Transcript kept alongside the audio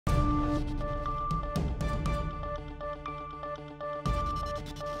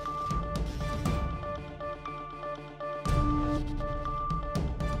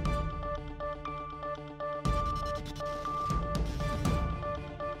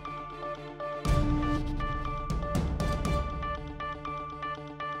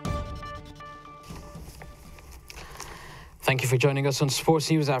Thank you for joining us on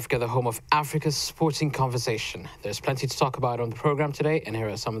Sports News Africa, the home of Africa's sporting conversation. There's plenty to talk about on the program today, and here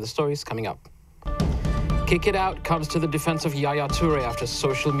are some of the stories coming up. Kick It Out comes to the defense of Yaya Toure after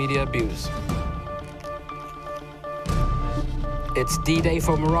social media abuse. It's D-Day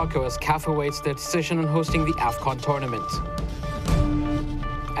for Morocco as CAF awaits their decision on hosting the AFCON tournament.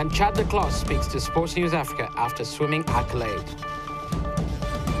 And Chad the Clos speaks to Sports News Africa after swimming accolade.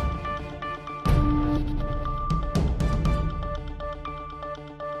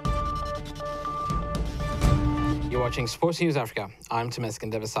 You're watching Sports News Africa. I'm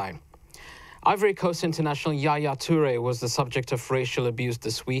Temesgen Devasai. Ivory Coast international Yaya Toure was the subject of racial abuse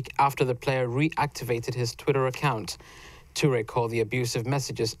this week after the player reactivated his Twitter account. Toure called the abusive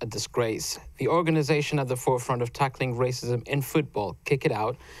messages a disgrace. The organization at the forefront of tackling racism in football, Kick It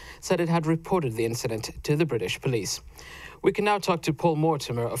Out, said it had reported the incident to the British police. We can now talk to Paul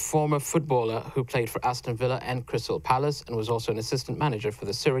Mortimer, a former footballer who played for Aston Villa and Crystal Palace and was also an assistant manager for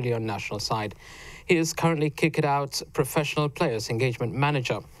the Sierra Leone national side. He is currently Kick It Out professional players engagement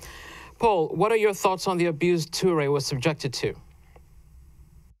manager. Paul, what are your thoughts on the abuse Toure was subjected to?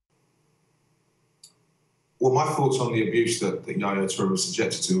 Well, my thoughts on the abuse that Yaya Toure was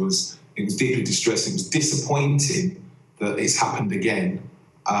subjected to was it was deeply distressing. It was disappointing that it's happened again.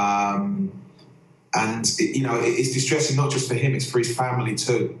 It's distressing not just for him, it's for his family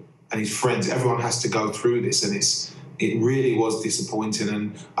too and his friends. Everyone has to go through this, and it really was disappointing.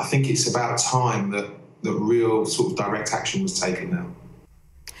 And I think it's about time that real sort of direct action was taken now.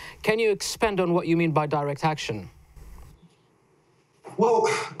 Can you expand on what you mean by direct action? Well,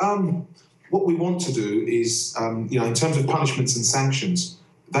 what we want to do is, in terms of punishments and sanctions,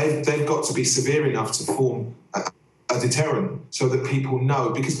 they've got to be severe enough to form a deterrent so that people know,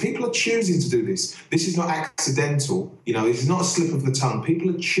 because people are choosing to do this. This is not accidental, this is not a slip of the tongue. People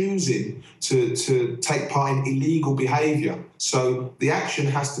are choosing to take part in illegal behaviour. So the action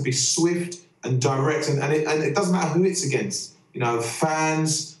has to be swift and direct, and it doesn't matter who it's against,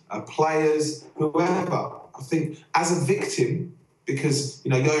 fans, players, whoever. I think as a victim, because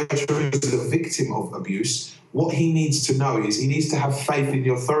Yaya Toure is a victim of abuse, what he needs to know is he needs to have faith in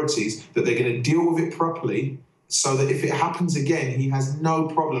the authorities that they're going to deal with it properly, so that if it happens again, he has no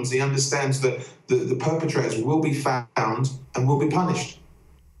problems. He understands that the perpetrators will be found and will be punished.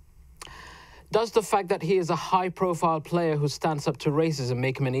 Does the fact that he is a high-profile player who stands up to racism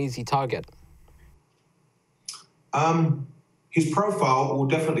make him an easy target? His profile will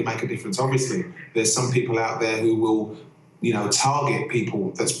definitely make a difference. Obviously, there's some people out there who will, target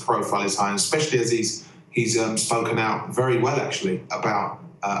people that's profile is high, and especially as he's spoken out very well, actually, about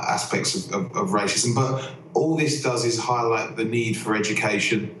aspects of racism. But all this does is highlight the need for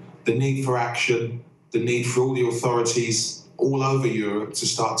education, the need for action, the need for all the authorities all over Europe to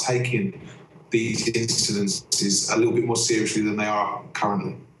start taking these incidences a little bit more seriously than they are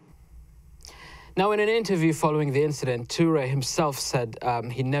currently. Now, in an interview following the incident, Toure himself said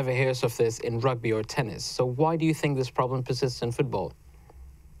he never hears of this in rugby or tennis. So why do you think this problem persists in football?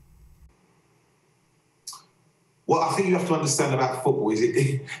 Well, I think you have to understand about football is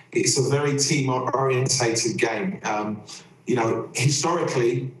it's a very team-orientated game.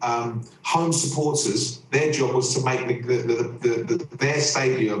 Historically, home supporters, their job was to make their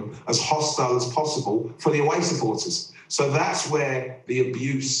stadium as hostile as possible for the away supporters. So that's where the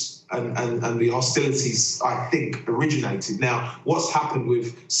abuse and the hostilities, I think, originated. Now, what's happened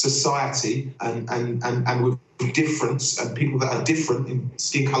with society and with difference and people that are different in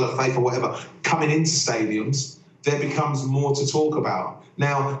skin colour, faith or whatever, coming into stadiums, there becomes more to talk about.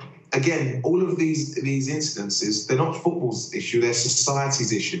 Now, again, all of these incidences, they're not football's issue, they're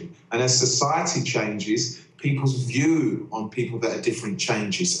society's issue. And as society changes, people's view on people that are different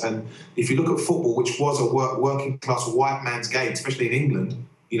changes. And if you look at football, which was a working class white man's game, especially in England,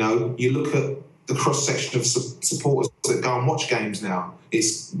 you look at the cross-section of supporters that go and watch games now.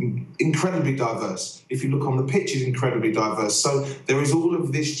 It's incredibly diverse. If you look on the pitch, it's incredibly diverse. So there is all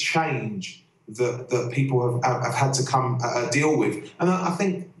of this change that people have had to come deal with. And I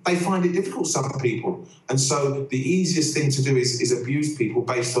think they find it difficult, some people. And so the easiest thing to do is abuse people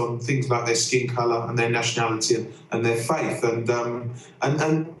based on things like their skin colour and their nationality and their faith. And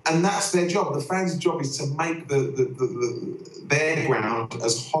that's their job. The fans' job is to make their ground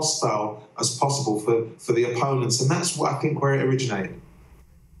as hostile as possible for the opponents. And that's what I think where it originated.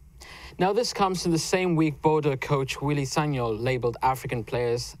 Now, this comes in the same week Bordeaux coach Willy Sagnol labelled African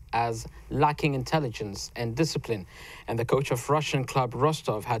players as lacking intelligence and discipline, and the coach of Russian club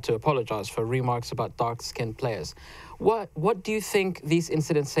Rostov had to apologise for remarks about dark-skinned players. What do you think these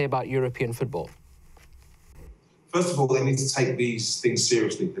incidents say about European football? First of all, they need to take these things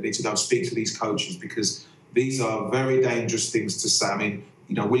seriously. They need to go and speak to these coaches because these are very dangerous things to say. I mean,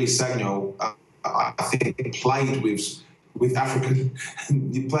 you know, Willy Sagnol, I think, played with African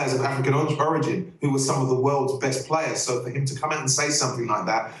players of African origin who were some of the world's best players. So for him to come out and say something like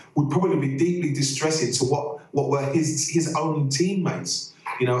that would probably be deeply distressing to what were his own teammates.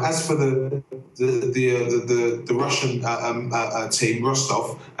 You know, as for the Russian team,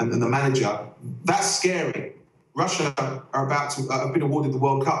 Rostov, and the manager, that's scary. Russia are about to have been awarded the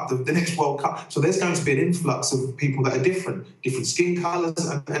World Cup, the next World Cup. So there's going to be an influx of people that are different skin colours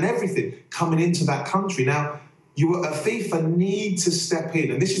and everything coming into that country. Now, FIFA need to step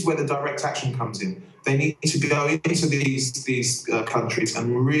in, and this is where the direct action comes in. They need to go into these countries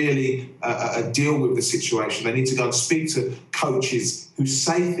and really deal with the situation. They need to go and speak to coaches who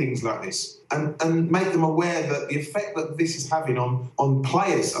say things like this and make them aware that the effect that this is having on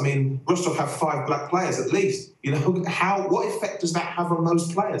players. I mean, Rostov have 5 black players at least. You know, what effect does that have on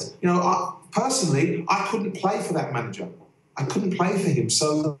those players? You know, personally, I couldn't play for that manager. I couldn't play for him.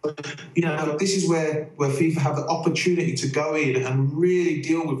 So, you know, this is where FIFA have the opportunity to go in and really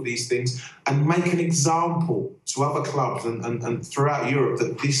deal with these things and make an example to other clubs and throughout Europe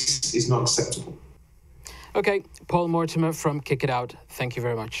that this is not acceptable. Okay, Paul Mortimer from Kick It Out, thank you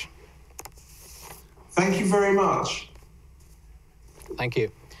very much. Thank you very much. Thank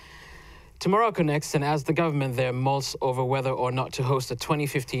you. To Morocco next, and as the government there mulls over whether or not to host the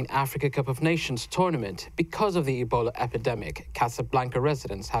 2015 Africa Cup of Nations tournament because of the Ebola epidemic, Casablanca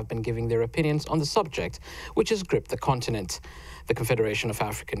residents have been giving their opinions on the subject, which has gripped the continent. The Confederation of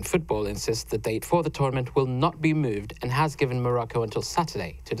African Football insists the date for the tournament will not be moved and has given Morocco until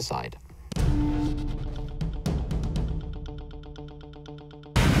Saturday to decide.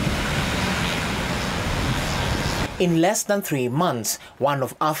 In less than 3 months, one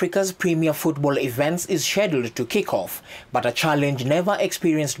of Africa's premier football events is scheduled to kick off, but a challenge never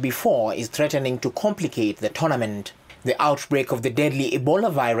experienced before is threatening to complicate the tournament. The outbreak of the deadly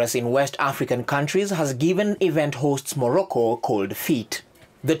Ebola virus in West African countries has given event hosts Morocco cold feet.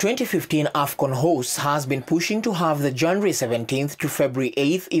 The 2015 AFCON hosts has been pushing to have the January 17th to February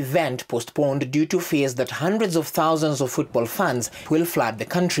 8th event postponed due to fears that hundreds of thousands of football fans will flood the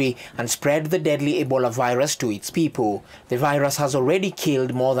country and spread the deadly Ebola virus to its people. The virus has already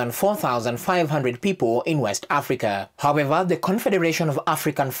killed more than 4,500 people in West Africa. However, the Confederation of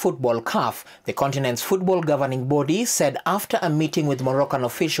African Football (CAF), the continent's football governing body, said after a meeting with Moroccan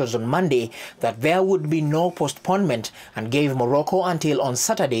officials on Monday that there would be no postponement and gave Morocco until on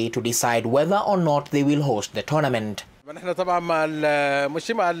Saturday to decide whether or not they will host the tournament. We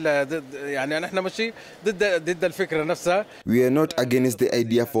are not against the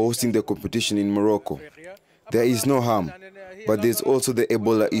idea for hosting the competition in Morocco. There is no harm, but there's also the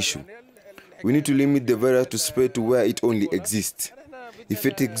Ebola issue. We need to limit the virus to spread to where it only exists. If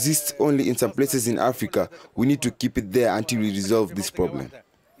it exists only in some places in Africa, we need to keep it there until we resolve this problem.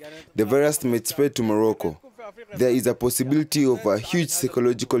 The virus might spread to Morocco. There is a possibility of a huge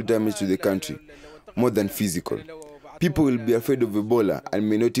psychological damage to the country, more than physical. People will be afraid of Ebola and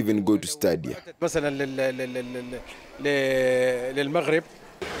may not even go to stadia.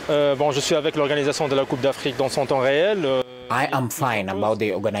 Je suis avec l'organisation de la Coupe d'Afrique dans son temps réel. I am fine about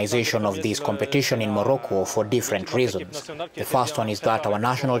the organization of this competition in Morocco for different reasons. The first one is that our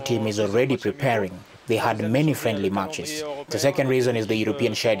national team is already preparing. They had many friendly matches. The second reason is the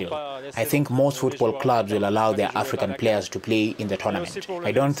European schedule. I think most football clubs will allow their African players to play in the tournament.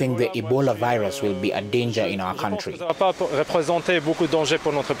 I don't think the Ebola virus will be a danger in our country.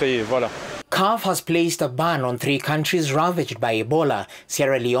 CAF has placed a ban on 3 countries ravaged by Ebola,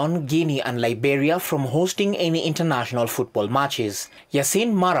 Sierra Leone, Guinea and Liberia, from hosting any international football matches.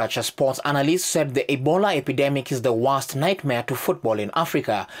 Yassine Marach, a sports analyst, said the Ebola epidemic is the worst nightmare to football in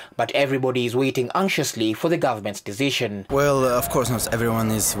Africa, but everybody is waiting anxiously for the government's decision. Well, of course not.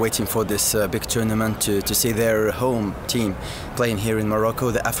 Everyone is waiting for this big tournament to see their home team playing here in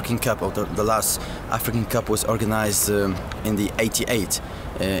Morocco. The African Cup, or the last African Cup, was organized in the '88.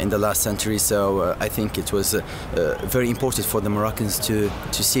 In the last century, so I think it was very important for the Moroccans to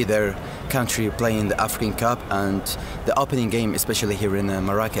see their country playing the African Cup and the opening game, especially here in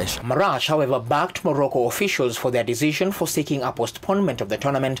Marrakesh. Marrakesh, however, backed Morocco officials for their decision for seeking a postponement of the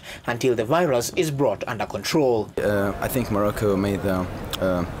tournament until the virus is brought under control. I think Morocco made a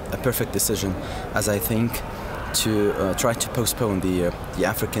perfect decision, as I think, to try to postpone the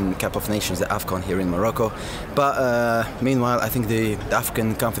African Cup of Nations, the AFCON, here in Morocco. But meanwhile, I think the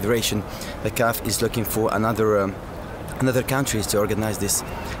African Confederation, the CAF, is looking for another countries to organize this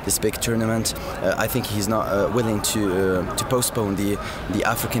this big tournament. I think he's not willing to postpone the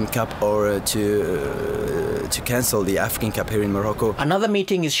African Cup or to cancel the African Cup here in Morocco. Another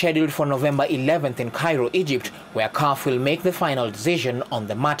meeting is scheduled for November 11th in Cairo, Egypt, where CAF will make the final decision on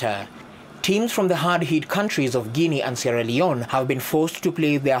the matter. Teams from the hard-hit countries of Guinea and Sierra Leone have been forced to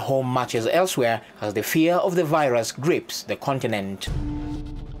play their home matches elsewhere as the fear of the virus grips the continent.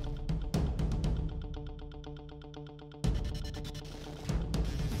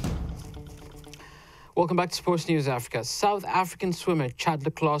 Welcome back to Sports News Africa. South African swimmer Chad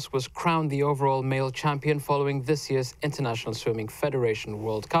Clos was crowned the overall male champion following this year's International Swimming Federation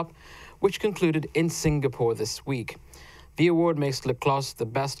World Cup, which concluded in Singapore this week. The award makes Clos the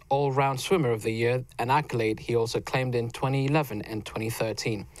best all-round swimmer of the year, an accolade he also claimed in 2011 and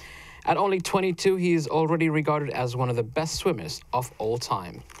 2013. At only 22, he is already regarded as one of the best swimmers of all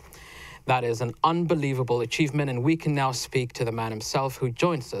time. That is an unbelievable achievement, and we can now speak to the man himself who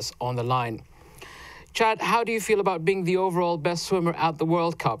joins us on the line. Chad, how do you feel about being the overall best swimmer at the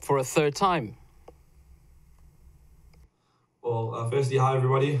World Cup for a third time? Well, firstly, hi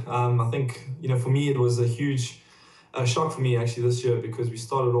everybody. I think, for me it was a huge shock for me actually this year, because we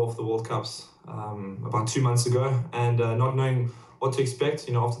started off the World Cups about 2 months ago, and not knowing what to expect,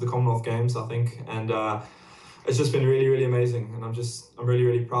 after the Commonwealth Games, I think, and it's just been really, really amazing, and I'm really,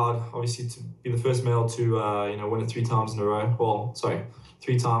 really proud, obviously, to be the first male to win it 3 times in a row. Well, sorry,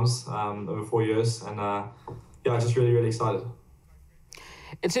 3 times over 4 years, and yeah, just really, really excited.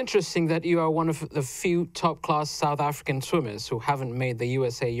 It's interesting that you are one of the few top-class South African swimmers who haven't made the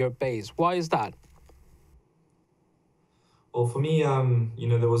USA Europe base. Why is that? Well, for me,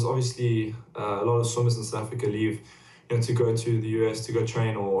 there was obviously a lot of swimmers in South Africa leave, to go to the US to go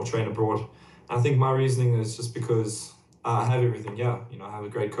train or train abroad. And I think my reasoning is just because I have everything. Yeah, I have a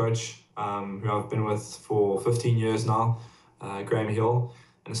great coach who I've been with for 15 years now, Graham Hill,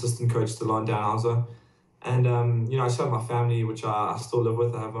 an assistant coach to Lon Danhauser. And, I still have my family, which I still live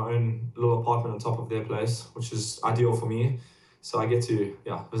with. I have my own little apartment on top of their place, which is ideal for me. So I get to,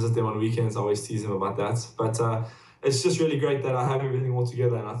 visit them on weekends. I always tease them about that. But it's just really great that I have everything all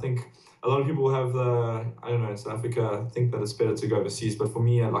together. And I think a lot of people have in South Africa, think that it's better to go overseas. But for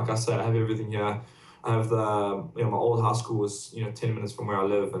me, like I said, I have everything here. I have my old high school was, 10 minutes from where I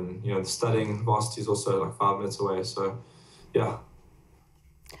live. And, the studying varsity is also like 5 minutes away. So, yeah.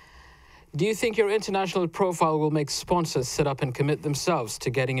 Do you think your international profile will make sponsors sit up and commit themselves to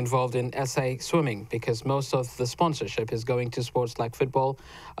getting involved in SA swimming? Because most of the sponsorship is going to sports like football,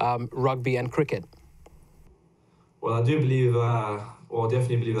 rugby and cricket. Well, I do believe,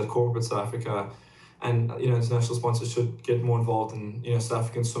 definitely believe that corporate South Africa and, international sponsors should get more involved in, South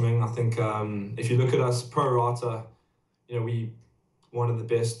African swimming. I think if you look at us pro rata, we one of the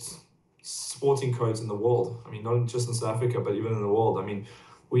best sporting codes in the world. I mean, not just in South Africa, but even in the world. I mean,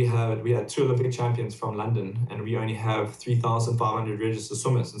 we had 2 Olympic champions from London, and we only have 3,500 registered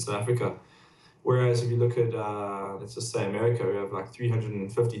swimmers in South Africa. Whereas if you look at, let's just say America, we have like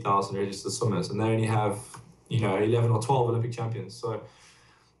 350,000 registered swimmers, and they only have, 11 or 12 Olympic champions. So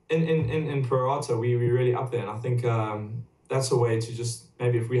in pro rata, we really up there. And I think that's a way to just,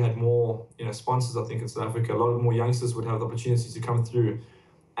 maybe if we had more, sponsors, I think in South Africa, a lot more youngsters would have the opportunity to come through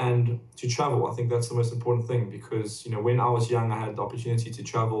and to travel. I think that's the most important thing, because, when I was young, I had the opportunity to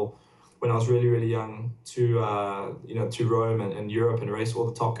travel when I was really, really young to, to Rome and Europe and race all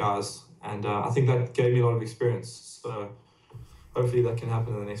the top guys. And I think that gave me a lot of experience. So hopefully that can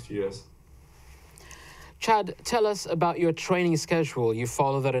happen in the next few years. Chad, tell us about your training schedule you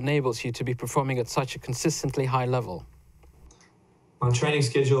follow that enables you to be performing at such a consistently high level. My training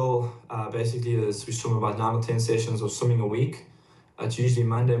schedule basically is we swim about 9 or 10 sessions of swimming a week. It's usually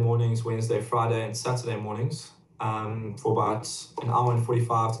Monday mornings, Wednesday, Friday, and Saturday mornings for about 1 hour and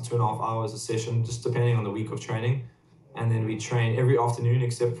 45 to 2.5 hours a session, just depending on the week of training. And then we train every afternoon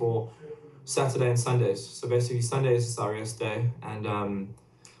except for Saturday and Sundays. So basically Sundays is our rest day, and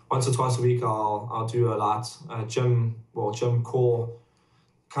once or twice a week I'll do a light gym core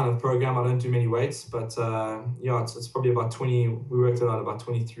kind of program. I don't do many weights, but it's probably about 20. We worked it out about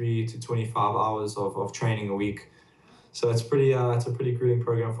 23 to 25 hours of training a week. So it's a pretty grueling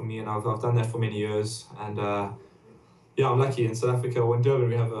program for me, and I've done that for many years. And I'm lucky in South Africa. Or in Durban,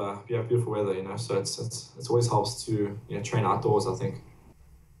 we have beautiful weather, So it always helps to train outdoors, I think.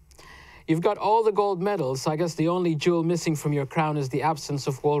 You've got all the gold medals. I guess the only jewel missing from your crown is the absence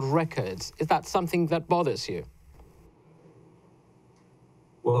of world records. Is that something that bothers you?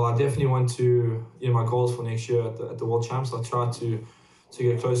 Well, I definitely want to, my goals for next year at the World Champs, I try to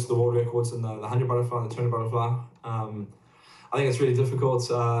get close to the world records in the 100 butterfly and the 200 butterfly. I think it's really difficult.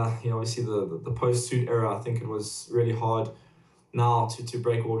 Obviously the post-suit era, I think it was really hard now to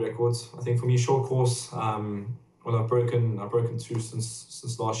break world records. I think for me, short course, well, I've broken 2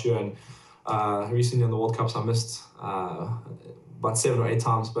 since last year, and recently in the World Cups I missed about 7 or 8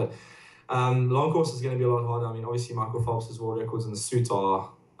 times. But long course is going to be a lot harder. I mean, obviously Michael Phelps' world records in the suit are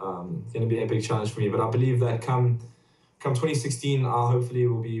going to be a big challenge for me. But I believe that come 2016, I hopefully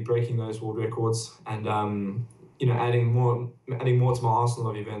will be breaking those world records and you know, adding more to my arsenal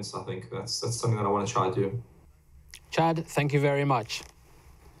of events. I think that's something that I want to try to do. Chad, thank you very much.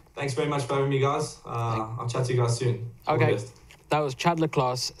 Thanks very much for having me, guys. I'll chat to you guys soon. Okay, that was Chad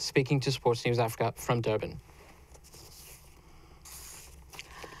Clos speaking to Sports News Africa from Durban.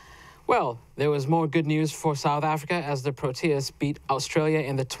 Well, there was more good news for South Africa as the Proteas beat Australia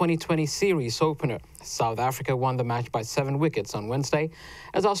in the 2020 series opener. South Africa won the match by 7 wickets on Wednesday,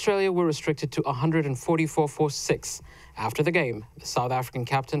 as Australia were restricted to 144 for 6. After the game, the South African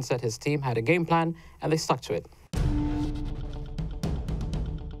captain said his team had a game plan and they stuck to it.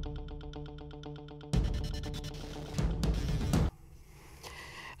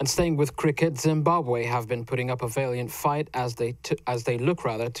 And staying with cricket, Zimbabwe have been putting up a valiant fight as they look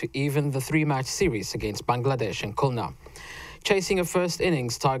to even the 3-match series against Bangladesh and Khulna. Chasing a first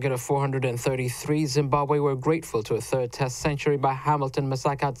innings target of 433, Zimbabwe were grateful to a 3rd Test century by Hamilton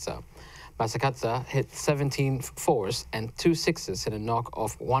Masakadza. Masakadza hit 17 fours and 2 sixes in a knock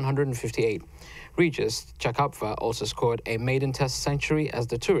of 158. Regis Chakapva also scored a maiden Test century as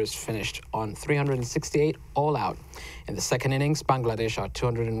the tourists finished on 368 all out. In the 2nd innings, Bangladesh are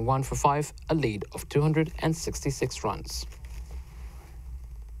 201 for 5, a lead of 266 runs.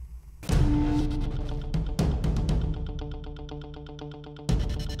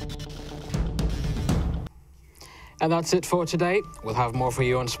 And that's it for today. We'll have more for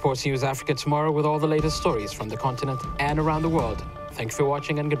you on Sports News Africa tomorrow with all the latest stories from the continent and around the world. Thank you for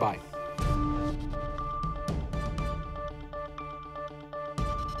watching and goodbye.